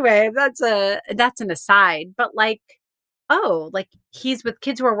anyway, that's an aside. But he's with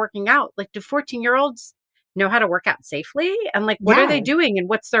kids who are working out. Like, do 14-year-olds know how to work out safely? And what are they doing? And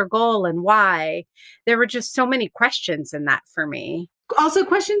what's their goal and why? There were just so many questions in that for me. Also,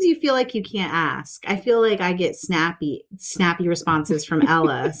 questions you feel like you can't ask. I feel like I get snappy responses from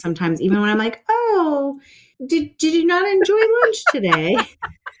Ella sometimes, even when I'm like, oh, did you not enjoy lunch today?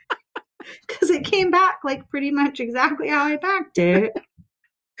 Because it came back pretty much exactly how I packed it.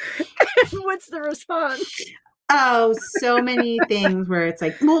 What's the response? Oh, so many things where it's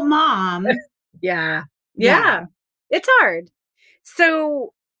like, well, Mom. Yeah. It's hard.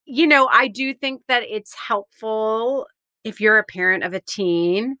 So, I do think that it's helpful if you're a parent of a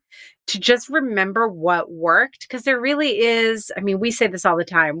teen to just remember what worked. Because there really is, we say this all the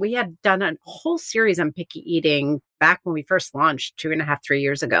time. We had done a whole series on picky eating back when we first launched 2.5, 3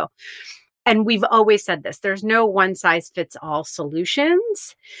 years ago. And we've always said this, there's no one size fits all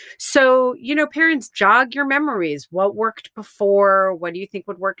solutions. So, parents, jog your memories. What worked before? What do you think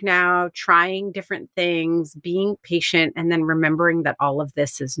would work now? Trying different things, being patient, and then remembering that all of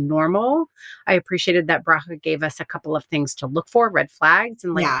this is normal. I appreciated that Bracha gave us a couple of things to look for, red flags.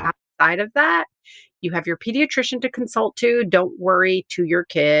 And outside of that, You have your pediatrician to consult to. Don't worry to your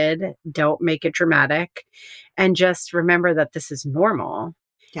kid. Don't make it dramatic. And just remember that this is normal.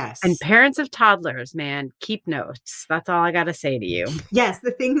 Yes. And parents of toddlers, man, keep notes. That's all I got to say to you. Yes,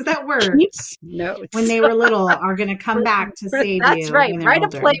 the things that worked Keep notes. when they were little are going to come back to save you. That's right. when they're Write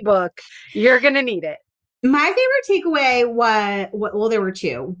older. a playbook. You're going to need it. My favorite takeaway was, well, there were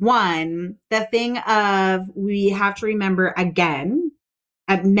two. One, the thing of we have to remember again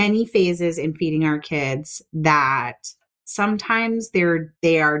at many phases in feeding our kids that sometimes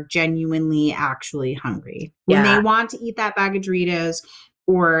they are genuinely actually hungry. When they want to eat that bag of Doritos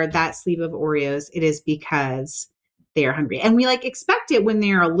or that sleeve of Oreos, it is because they are hungry. And we like expect it when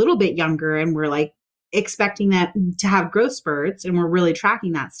they're a little bit younger and we're like expecting that to have growth spurts and we're really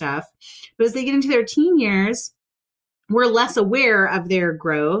tracking that stuff. But as they get into their teen years, we're less aware of their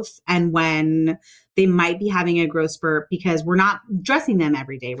growth and when they might be having a growth spurt because we're not dressing them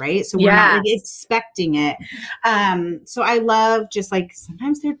every day, right? So we're not like expecting it. So I love just like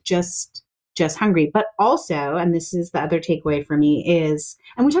sometimes they're just hungry, but also, and this is the other takeaway for me is,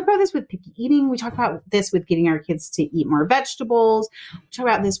 and we talk about this with picky eating. We talk about this with getting our kids to eat more vegetables. We talk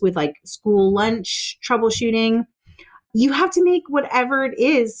about this with like school lunch troubleshooting. You have to make whatever it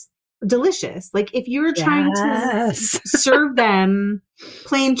is delicious. Like if you're trying to serve them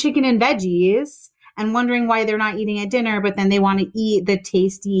plain chicken and veggies and wondering why they're not eating at dinner, but then they want to eat the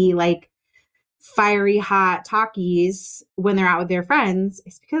tasty, like fiery hot Takis when they're out with their friends,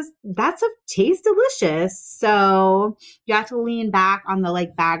 it's because that's a taste delicious. So you have to lean back on the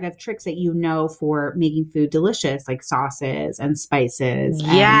like bag of tricks that you know for making food delicious, like sauces and spices.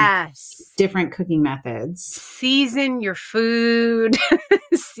 Yes. And different cooking methods. Season your food.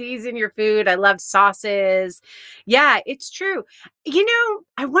 Season your food. I love sauces. Yeah, it's true. You know,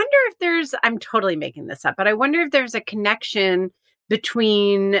 I wonder if I'm totally making this up, but I wonder if there's a connection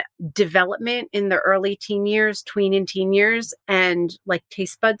between development in the early teen years, tween and teen years, and like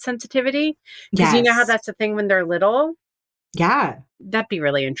taste bud sensitivity. Because you know how that's a thing when they're little? Yeah. That'd be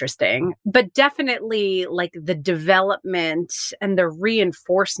really interesting. But definitely like the development and the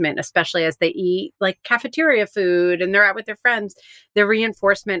reinforcement, especially as they eat like cafeteria food and they're out with their friends, the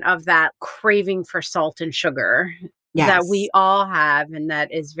reinforcement of that craving for salt and sugar that we all have and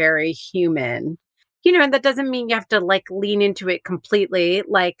that is very human. You know, and that doesn't mean you have to like lean into it completely.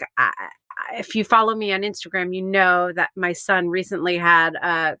 Like if you follow me on Instagram, you know that my son recently had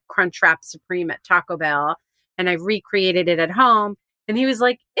a Crunchwrap Supreme at Taco Bell and I recreated it at home. And he was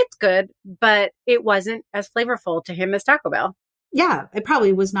like, it's good, but it wasn't as flavorful to him as Taco Bell. Yeah, it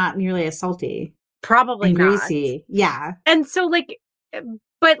probably was not nearly as salty. Probably and not. Greasy. Yeah. And so like,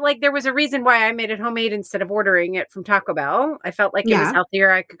 but like there was a reason why I made it homemade instead of ordering it from Taco Bell. I felt like it was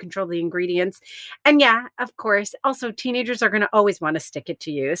healthier. I could control the ingredients. And yeah, of course, also teenagers are going to always want to stick it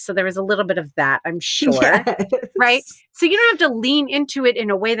to you. So there was a little bit of that, I'm sure. Yes. Right? So you don't have to lean into it in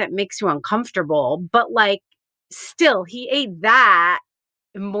a way that makes you uncomfortable. But like still, he ate that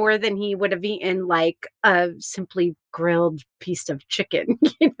more than he would have eaten like a simply grilled piece of chicken.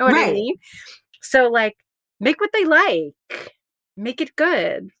 You know what I mean? So like make what they like. Make it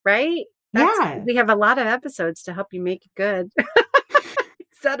good, right? We have a lot of episodes to help you make it good.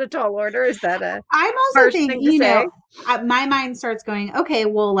 Is that a tall order? Is that a I'm also thinking, you know, my mind starts going, okay,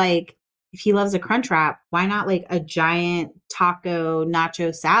 well, like if he loves a Crunchwrap, why not like a giant taco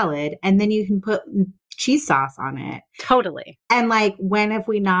nacho salad? And then you can put cheese sauce on it. Totally. And like, when have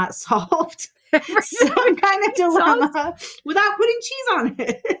we not solved some kind of dilemma without putting cheese on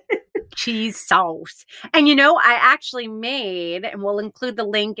it? Cheese sauce. And you know, I actually made, and we'll include the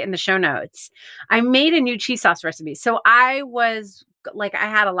link in the show notes, I made a new cheese sauce recipe. So I was like, I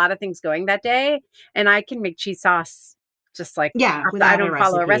had a lot of things going that day and I can make cheese sauce just like, I don't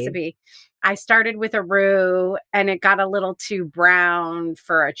follow a recipe. I started with a roux and it got a little too brown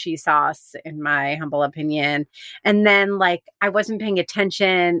for a cheese sauce, in my humble opinion. And then like, I wasn't paying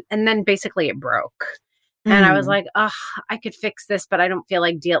attention and then basically it broke. And I was like, I could fix this, but I don't feel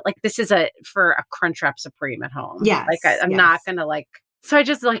like this is for a Crunchwrap Supreme at home. Yeah. Like I'm not going to like, so I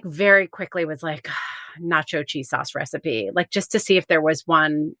just like very quickly was like nacho cheese sauce recipe, like just to see if there was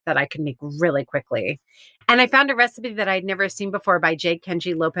one that I could make really quickly. And I found a recipe that I'd never seen before by J.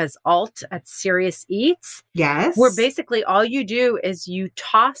 Kenji Lopez Alt at Serious Eats. Yes. Where basically all you do is you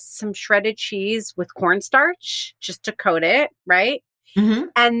toss some shredded cheese with cornstarch just to coat it, right? Mm-hmm.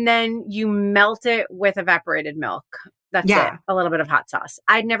 And then you melt it with evaporated milk. That's it. A little bit of hot sauce.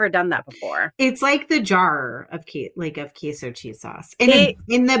 I'd never done that before. It's like the jar of queso cheese sauce in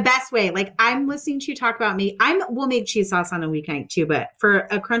the best way. Like I'm listening to you talk about me. We'll make cheese sauce on a weeknight too, but for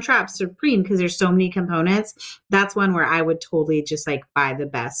a Crunchwrap Supreme, because there's so many components, that's one where I would totally just like buy the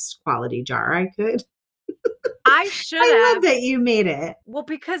best quality jar I could. I should have. I love that you made it. Well,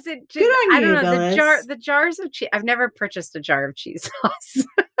 because it just, Good on I don't you, know, Phyllis. the jars of cheese. I've never purchased a jar of cheese sauce.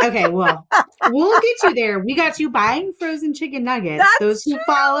 Okay, well, we'll get you there. We got you buying frozen chicken nuggets. That's Those who true.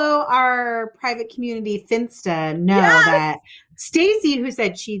 follow our private community Finsta know that Stacy, who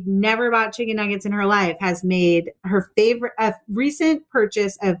said she'd never bought chicken nuggets in her life, has made her favorite, a recent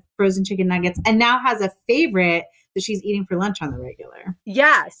purchase of frozen chicken nuggets, and now has a favorite that she's eating for lunch on the regular.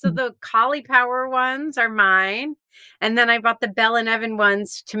 Yeah. So the cauliflower ones are mine. And then I bought the Bell and Evan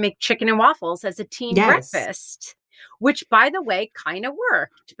ones to make chicken and waffles as a teen breakfast, which, by the way, kind of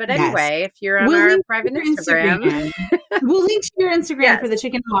worked. But anyway, if you're on our private Instagram. We'll link to your Instagram for the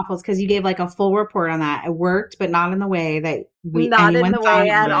chicken and waffles because you gave like a full report on that. It worked, but not in the way that not in the way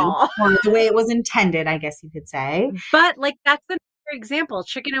at all. Or the way it was intended, I guess you could say. But like that's another example,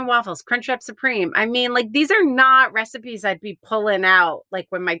 chicken and waffles, Crunchwrap Supreme. I mean, like these are not recipes I'd be pulling out like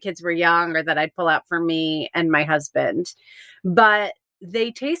when my kids were young or that I'd pull out for me and my husband. But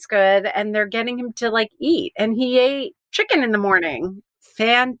they taste good and they're getting him to like eat. And he ate chicken in the morning.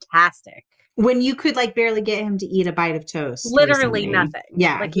 Fantastic. When you could like barely get him to eat a bite of toast. Literally recently. nothing.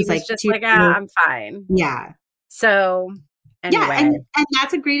 Yeah. Like he was just like, I'm fine. Yeah. So anyway. Yeah, and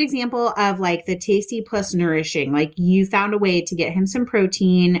that's a great example of like the tasty plus nourishing. Like you found a way to get him some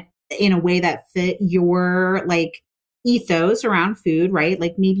protein in a way that fit your like ethos around food, right?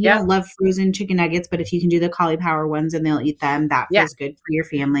 Like maybe you don't love frozen chicken nuggets, but if you can do the cauliflower ones and they'll eat them, that feels good for your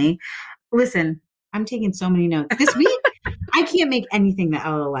family. Listen, I'm taking so many notes. This week, I can't make anything that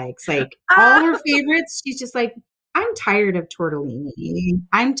Ella likes. Like all her favorites, she's just like, I'm tired of tortellini.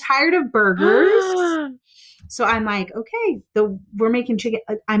 I'm tired of burgers. So I'm like, okay, we're making chicken.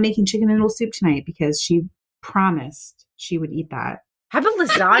 I'm making chicken noodle soup tonight because she promised she would eat that. How about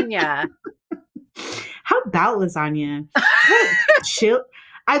lasagna? How about lasagna? Chill.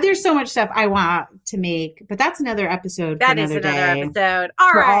 There's so much stuff I want to make, but that's another episode. That is another episode.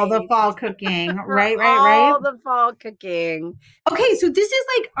 All right. All the fall cooking. right. All the fall cooking. Okay, so this is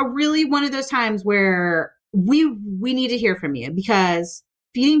like a really one of those times where we need to hear from you because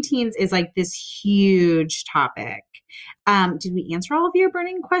feeding teens is like this huge topic. Did we answer all of your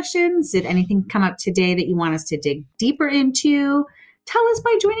burning questions? Did anything come up today that you want us to dig deeper into? Tell us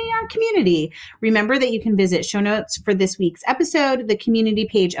by joining our community. Remember that you can visit show notes for this week's episode, the community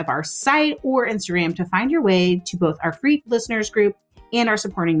page of our site, or Instagram to find your way to both our free listeners group and our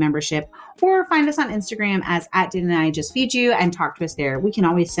supporting membership, or find us on Instagram as @Didn'tIJustFeedYou and talk to us there. We can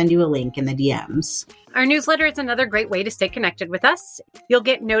always send you a link in the DMs. Our newsletter is another great way to stay connected with us. You'll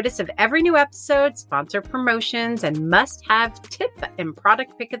get notice of every new episode, sponsor promotions, and must-have tip and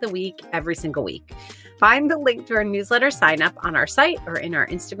product pick of the week every single week. Find the link to our newsletter sign up on our site or in our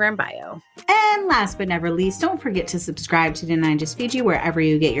Instagram bio. And last but never least, don't forget to subscribe to Didn't I Just Feed You wherever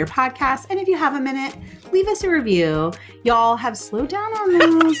you get your podcasts. And if you have a minute, leave us a review. Y'all have slowed down on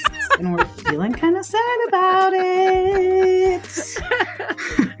those and we're feeling kind of sad about it.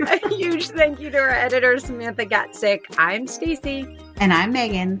 A huge thank you to our editor, Samantha Gatzik. I'm Stacy. And I'm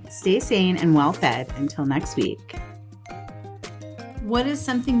Megan. Stay sane and well fed until next week. What is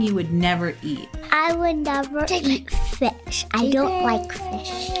something you would never eat? I would never eat fish. I don't like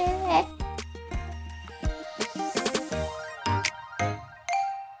fish.